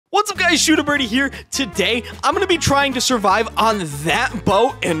What's up guys, Shooter Birdie here. Today, I'm going to be trying to survive on that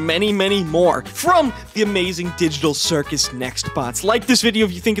boat and many, many more from the Amazing Digital Circus nextbots. Like this video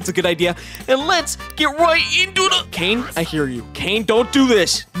if you think it's a good idea, and let's get right into the... CAINE, I hear you. CAINE, don't do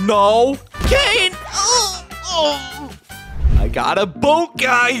this. No. CAINE! I got a boat,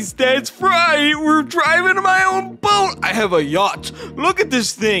 guys. That's right. We're driving my own boat. I have a yacht. Look at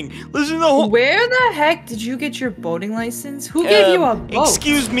this thing. Listen to the whole... Where the heck did you get your boating license? Who gave you a boat?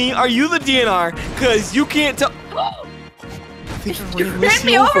 Excuse me, are you the DNR? Because you can't tell... You ran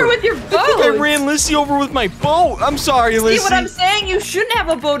me over with your boat. I think I ran Lissy over with my boat. I'm sorry, Lissy. See what I'm saying? You shouldn't have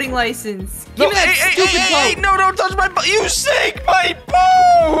a boating license. Give me that stupid boat. Hey, no, don't touch my boat. You sank my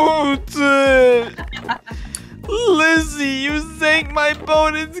boat. Lizzie, you sank my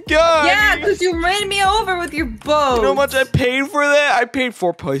boat. It's gone. Yeah, because you ran me over with your boat. You know how much I paid for that? I paid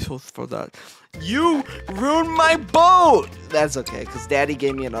 4 pesos for that. You ruined my boat. That's okay, because Daddy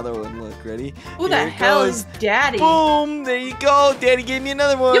gave me another one. Look, ready? Who the hell is Daddy? Boom, there you go. Daddy gave me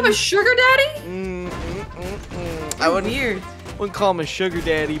another one. You have a sugar daddy? I wouldn't call him a sugar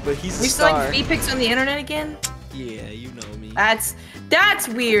daddy, but he's a star. We selling feet pics on the internet again? Yeah, you know me. That's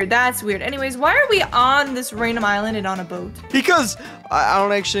weird. That's weird. Anyways, why are we on this random island and on a boat? Because I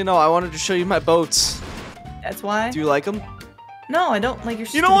don't actually know. I wanted to show you my boats. That's why? Do you like them? No, I don't like your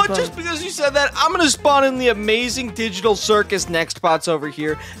stupid You know what? boat. Just because you said that, I'm going to spawn in the Amazing Digital Circus nextbots over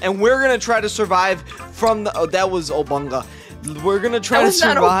here, and we're going to try to survive from the... Oh, that was Obunga. We're going to try to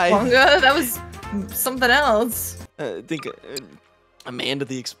survive... That was not Obunga. That was something else. I think Amanda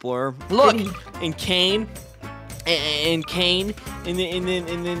the Explorer. Look, and CAINE, and CAINE, and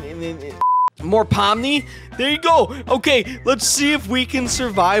then more POMNI. There you go. Okay, let's see if we can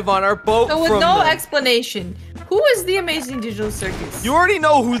survive on our boat. So with no explanation, who is the Amazing Digital Circus? You already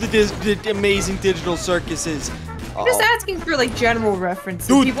know who the Amazing Digital Circus is. I'm just asking for like general reference.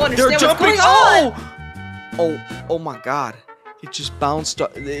 Dude, people understand they're jumping. What's going on. Oh my God. It just bounced.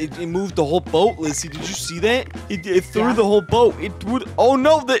 It moved the whole boat, Lizzie. Did you see that? It threw the whole boat. It would. Oh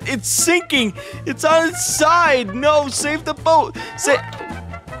no! It's sinking. It's on its side. No, save the boat.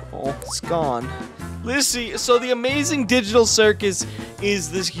 Oh, it's gone. Lizzie, so the Amazing Digital Circus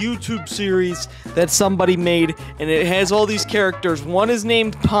is this YouTube series that somebody made, and it has all these characters. One is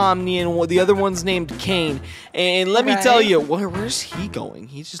named POMNI, and the other one's named CAINE. And let me tell you, where's he going?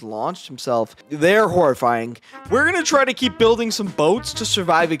 He just launched himself. They're horrifying. We're gonna try to keep building some boats to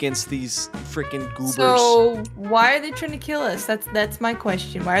survive against these freaking goobers. So why are they trying to kill us? That's my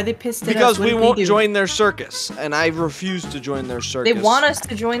question. Why are they pissed at us? Because we won't join their circus, and I refuse to join their circus. They want us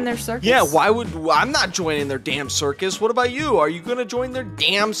to join their circus? Yeah, why would... I'm not joining their damn circus. What about you? Are you gonna join their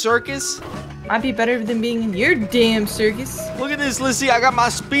damn circus? Might be better than being in your damn circus. Look at this, Lizzie. I got my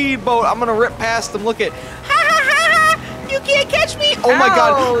speedboat. I'm gonna rip past them. Look at... You can't catch me! Oh my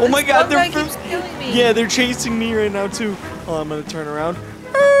God! Oh my God! Keeps killing me. Yeah, they're chasing me right now too. Oh, I'm gonna turn around.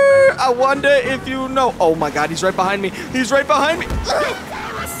 I wonder if you know. Oh my God! He's right behind me. He's right behind me.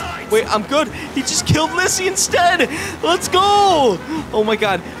 Wait, I'm good. He just killed Lissy instead. Let's go! Oh my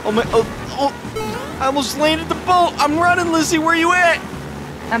God! Oh my! Oh! I almost landed the boat. I'm running, Lissy. Where you at?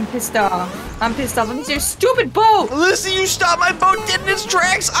 I'm pissed off. I'm pissed off. It's your stupid boat. Lissy, you stopped my boat dead in its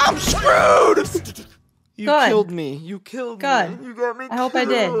tracks. I'm screwed. You killed me. You killed me. You got me. I hope I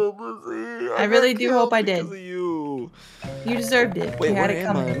did. I really do hope I did. You deserved it. Wait, where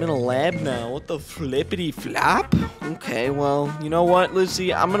am I? I'm in a lab now. What the flippity flop? Okay, well, you know what,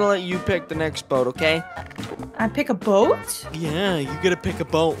 Lizzie? I'm gonna let you pick the next boat, okay? I pick a boat? Yeah, you gotta pick a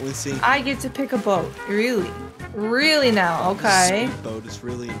boat, Lizzie. I get to pick a boat. Really? Really now? Okay. This boat is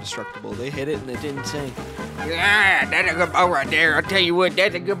really indestructible. They hit it and it didn't sink. Yeah, that's a good boat right there. I'll tell you what,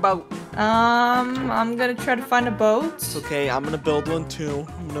 that's a good boat. I'm gonna try to find a boat. It's okay, I'm gonna build one too.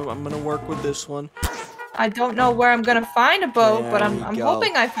 I'm gonna work with this one. I don't know where I'm gonna find a boat, but I'm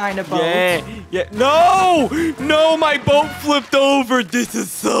hoping I find a boat. Yeah. No, my boat flipped over. This is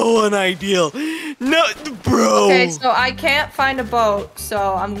so unideal. No, bro. Okay, so I can't find a boat,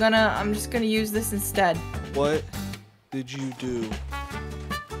 so I'm just gonna use this instead. What did you do?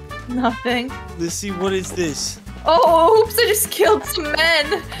 Nothing. Lissy, what is this? Oh, oops, I just killed some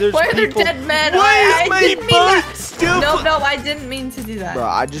men. Why are there dead men? Why is my boat still... No, I didn't mean to do that. Bro,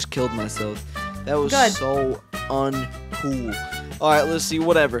 I just killed myself. That was so uncool. Alright, let's see,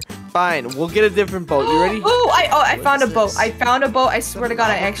 whatever. Fine, we'll get a different boat. You ready? I found a boat. I found a boat. I swear to God,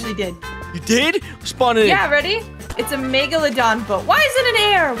 I actually did. You did? Spawn it in. Yeah, ready? It's a Megalodon boat. Why is it in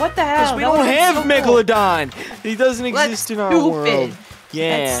air? What the hell? Because we don't have Megalodon. He doesn't exist in our world.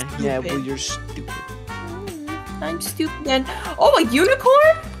 Yeah, well, you're stupid. I'm stupid then. Oh, a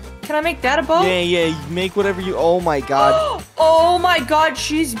unicorn? Can I make that a boat? Yeah, you make whatever you... Oh my god. Oh my god,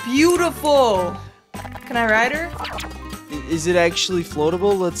 she's beautiful. Can I ride her? Is it actually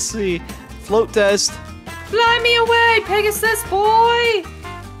floatable? Let's see. Float test. Fly me away, Pegasus boy.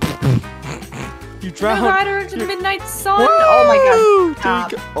 You Can drowned. I ride her into the midnight sun? Woo! Oh my god.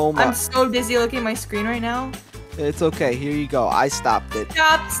 Stop. Oh my. I'm so dizzy looking at my screen right now. It's okay. Here you go. I stopped it.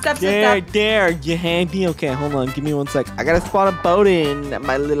 Stop. There. You handy? Okay, hold on. Give me 1 sec. I gotta spawn a boat in,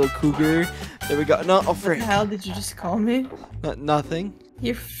 my little cougar. There we go. No, oh, What frick. the hell did you just call me? Nothing.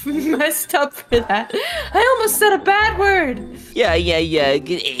 You're messed up for that. I almost said a bad word. Yeah.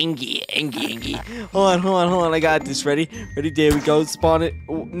 Get angry. Hold on. I got this. Ready? There we go. Spawn it.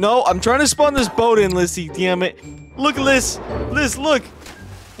 Oh, no, I'm trying to spawn this boat in, Lissy. Damn it. Look, Liz, look.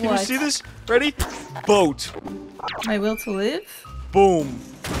 Can you see this? Ready? Boat. My will to live? Boom.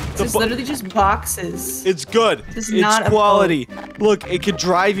 It's literally just boxes. It's good. It's It's not a quality. Look, it could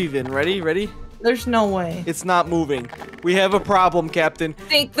drive even. Ready? There's no way. It's not moving. We have a problem, Captain.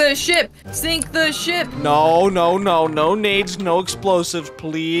 Sink the ship! Sink the ship! No. No nades, no explosives.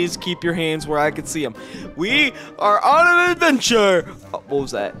 Please keep your hands where I can see them. We are on an adventure. Oh, what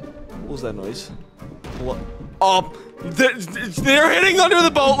was that? What was that noise? What? Oh, they're hitting under the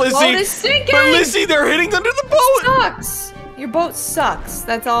boat, Lizzie. Boat is sinking! But Lizzie, they're hitting under the boat. Sucks! Your boat sucks.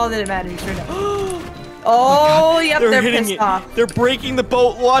 That's all that matters right now. Oh, yep, they're hitting pissed it. off. They're breaking the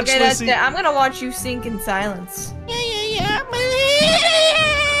boat. Watch, Okay, that's Lizzie. it. I'm gonna watch you sink in silence.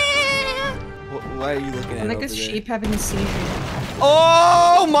 Why are you looking at I'm it like over a there? sheep having a seizure.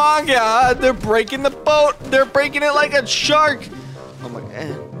 Oh my god, they're breaking the boat. They're breaking it like a shark. Oh my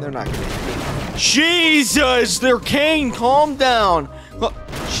god, they're not gonna hit me. Jesus, they're CAINE, calm down. Oh,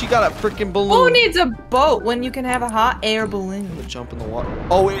 she got a freaking balloon. Who needs a boat when you can have a hot air balloon? Jump in the water.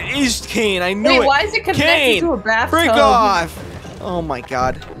 Oh, it is CAINE, I knew it. Wait, why is it connected CAINE, to a bathtub? break off. Oh my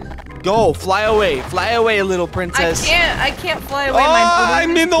god. Go, fly away, little princess. I can't fly away. Oh, My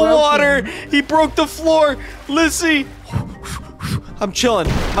balloon I'm is in the broken. water. He broke the floor. Lizzie. I'm chilling.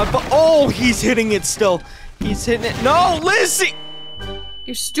 Oh, he's hitting it still. He's hitting it. No, Lizzie.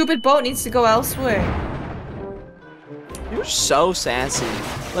 Your stupid boat needs to go elsewhere. You're so sassy.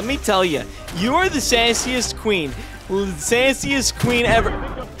 Let me tell you, you are the sassiest queen. The sassiest queen ever.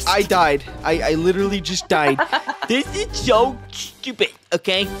 I died. I literally just died. This is so stupid.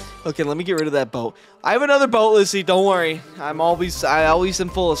 Okay, let me get rid of that boat. I have another boat, Lizzie. Don't worry. I always am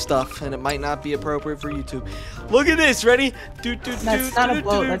full of stuff, and it might not be appropriate for YouTube. Look at this. Ready? That's not a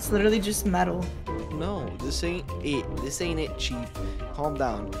boat. That's literally just metal. No, this ain't it. This ain't it, Chief. Calm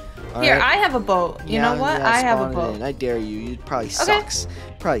down. All Here, right? I have a boat. You know what? I have a spawn it boat. in. I dare you. You probably sucks.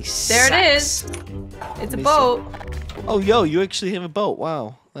 Probably There sucks. it is. It's a boat. Oh, yo, you actually have a boat.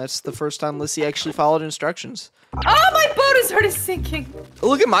 Wow. That's the first time Lissy actually followed instructions. Oh, my boat is already sinking.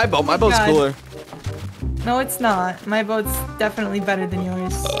 Look at my boat. My boat's God. cooler. No, it's not. My boat's definitely better than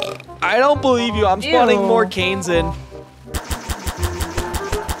yours. I don't believe you. I'm spawning Ew. more CAINEs in.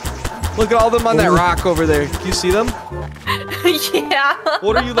 Look at all them on that rock over there. Do you see them? Yeah.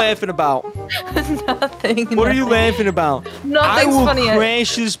 What are you laughing about? Nothing. What are you laughing about? I Nothing's will funny.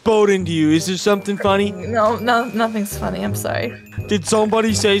 crash this boat into you. Is there something funny? No, nothing's funny. I'm sorry. Did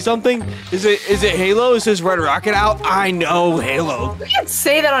somebody say something? Is it Halo? It says Red Rocket out. I know Halo. You can't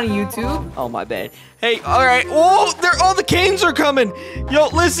say that on YouTube. Oh my bad. Hey, all right. Whoa, all the CAINEs are coming. Yo,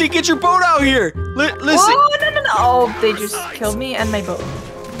 Lissy, get your boat out here. Lissy. Oh, no. Oh, they just killed me and my boat.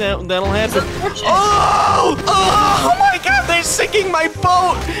 That'll happen. Unfortunate. Oh my God! They're sinking my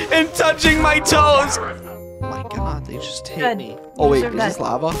boat and touching my toes. Oh my God! They just hit Good. me. Oh wait, Deserve is this that.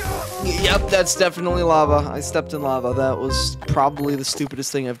 lava? Yep, that's definitely lava. I stepped in lava. That was probably the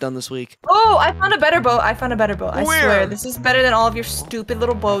stupidest thing I've done this week. Oh, I found a better boat. I Where? swear, this is better than all of your stupid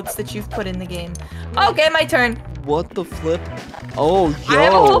little boats that you've put in the game. Okay, my turn. What the flip? Oh, yo. I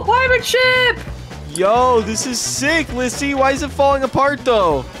have a whole pirate ship. Yo, this is sick, Lissy. Why is it falling apart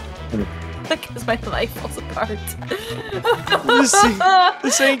though? Because my life falls apart. Lissy,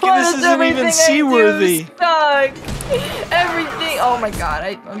 this isn't even Everything I seaworthy. do stuck. Everything. Oh my God,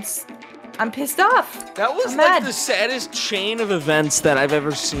 I'm pissed off. That was I'm like mad. the saddest chain of events that I've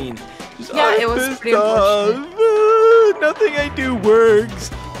ever seen. Yeah, it was pretty unfortunate. Nothing I do works.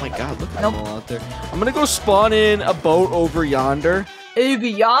 Oh my God, look at them all out there. I'm gonna go spawn in a boat over yonder. Over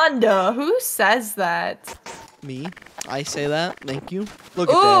yonder. Who says that? Me. I say that. Thank you. Look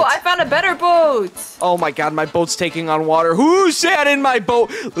at Ooh, that. I found a better boat. Oh my God, my boat's taking on water. Who sat in my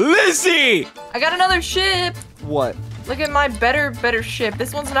boat? Lizzie! I got another ship. What? Look at my better ship.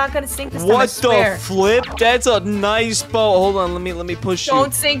 This one's not gonna sink this time, I What swear. the flip? That's a nice boat. Hold on, let me push you.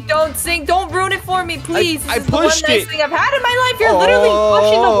 Don't sink, don't sink, don't ruin it for me, please. I This is the one pushed nice it. thing I've had in my life. You're literally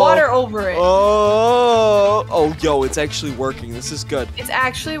pushing the water over it. Oh, yo, it's actually working. This is good. It's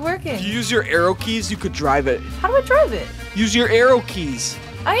actually working. If you use your arrow keys, you could drive it. How do I drive it? Use your arrow keys.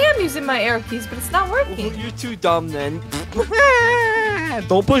 I am using my arrow keys, but it's not Well, working. you're too dumb then.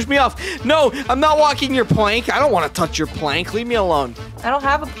 Don't push me off. No, I'm not walking your plank. I don't want to touch your plank. Leave me alone. I don't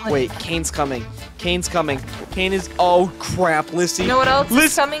have a plane. Wait, Caine's coming. Caine's coming. Caine is. Oh crap, Lissy. You know what else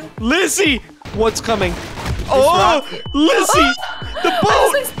is coming? Lissy, what's coming? Oh, rocket. Lissy, the I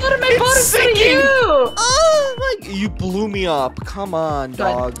boat. just exploded my It's boat instead of sinking. you. Oh my! You blew me up. Come on, Good.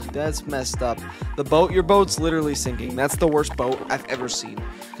 dog. That's messed up. Your boat's literally sinking. That's the worst boat I've ever seen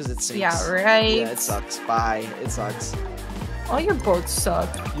because it sinks. Yeah, right. Yeah, it sucks. Bye. It sucks. All your boats suck.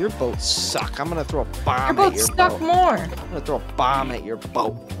 Your boats suck. I'm gonna throw a bomb Your at boats your suck boat. more. I'm gonna throw a bomb at your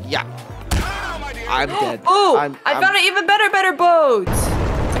boat. Yeah. I'm dead. Oh, I'm I found an even better boat.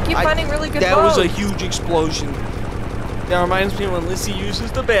 I keep finding really good That boats. was a huge explosion. That reminds me when Lissy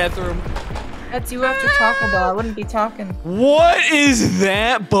uses the bathroom. That's you after Taco Bell. I wouldn't be talking. What is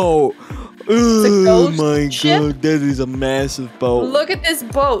that boat? a Oh ghost my ship? god, that is a massive boat. Look at this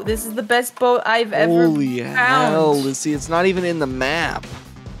boat. This is the best boat I've ever Holy found. hell, Lissy, it's not even in the map.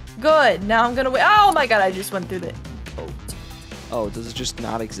 Good. Now I'm gonna wait. Oh my god, I just went through the boat. Oh, does it just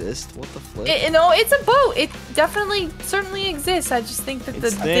not exist? What the flip? No, it's a boat. It definitely, certainly exists. I just think that the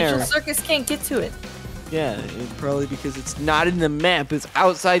It's there. digital circus can't get to it. Yeah, probably because it's not in the map. It's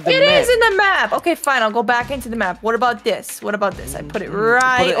outside the map. It is in the map. Okay, fine. I'll go back into the map. What about this? What about this? I put it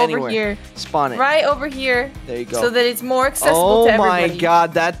right Put it over anywhere. here. Spawn it. Right over here. There you go. So that it's more accessible Oh to everybody. my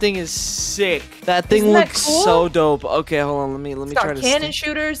god, that thing is sick. That thing Isn't that looks cool? so dope. Okay, hold on. Let me It's try got to cannon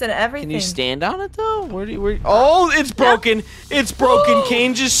shooters and everything. Can you stand on it though? Oh, it's broken. It's broken.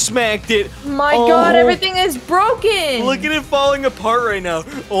 Caine just smacked it. My Oh. god, everything is broken. Look at it falling apart right now.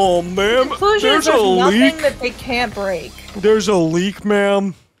 Oh, ma'am. Conclusion is There's a there's nothing leak. that they can't break. There's a leak,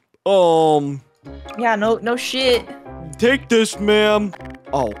 ma'am. Yeah, no shit. Take this, ma'am.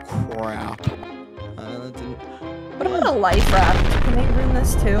 Oh, crap. That didn't What about a life raft? Can they ruin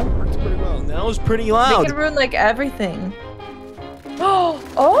this too? work pretty well. That was pretty They loud. can ruin like everything. Oh.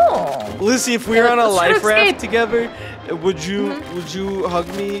 Lissy, if we were on a Let's try to life raft escape. together, would you hug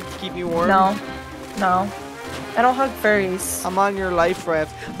me to keep me warm? No. I don't hug furries. I'm on your life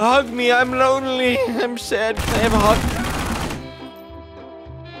raft. Hug me, I'm lonely. I'm sad. Can I have a hug?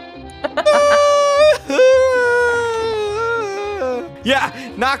 Yeah,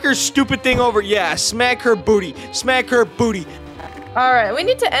 knock her stupid thing over. Yeah, smack her booty. Smack her booty. Alright, we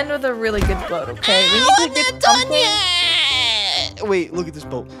need to end with a really good boat, okay? We need to get something. Wait, look at this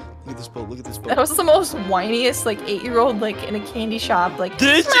boat. Look at this boat. Look at this boat. That was the most whiniest, like, 8-year-old, like, in a candy shop. Like,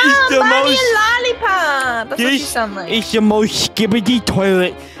 This is Mom, the buy me most- a lollipop. That's what you This sound like. is the most skibbity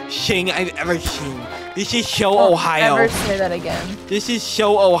toilet thing I've ever seen. This is so Ohio. Never say that again. This is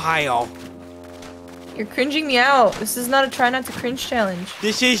so Ohio. You're cringing me out. This is not a try not to cringe challenge.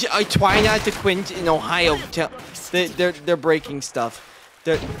 This is a try not to quench in Ohio. They're breaking stuff.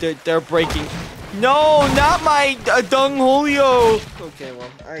 They're breaking. No, not my dung Julio. Okay, well,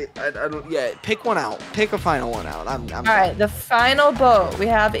 I don't. Yeah, pick one out. Pick a final one out. I'm All right, the final boat. We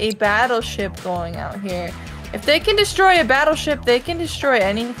have a battleship going out here. If they can destroy a battleship, they can destroy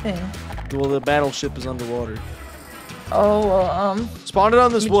anything. Well, the battleship is underwater. Oh, well, Spawn it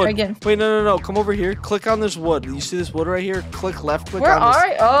on this Let me try wood. again. Wait, no. Come over here. Click on this wood. You see this wood right here? Click left click where on this.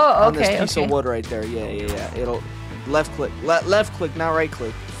 are? Oh, On this okay, piece okay. of wood right there. Yeah. It'll left click. Left click, not right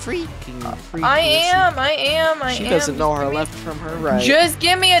click. Freaking. I am. She doesn't know her left from her right. Just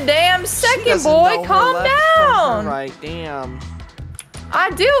give me a damn She second, doesn't boy. know her Calm left from her down. right, damn. I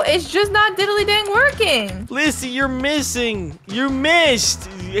do. It's just not diddly dang working. Lissy, you're missing. You missed.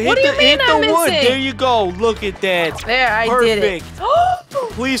 What do you mean hit the I'm wood. missing? There you go. Look at that. There, I did it.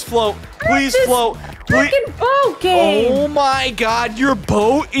 Please float. Please This float. Please. Freaking boat game. Oh my God, your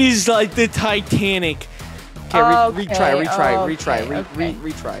boat is like the Titanic. Okay, retry. Okay.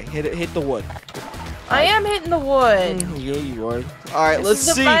 Retry. Hit the wood. I am hitting the wood. Yeah, you are. All right, This let's is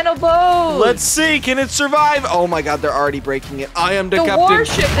the see. final boat. Let's see. Can it survive? Oh my God, they're already breaking it. I am the The captain.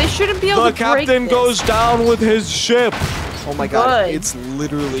 warship. They shouldn't be able The to break captain this. goes down with his ship. Oh my God, Good. it's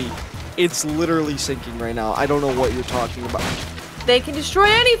literally sinking right now. I don't know what you're talking about. They can destroy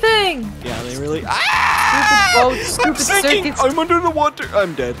anything. Yeah, they really. Ah! Stupid boats, I'm stupid sinking. circuits. I'm under the water.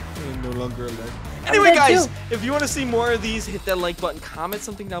 I'm dead. I'm no longer alive. Anyway, dead guys, too. if you want to see more of these, hit that like button, comment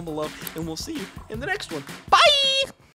something down below, and we'll see you in the next one. Bye!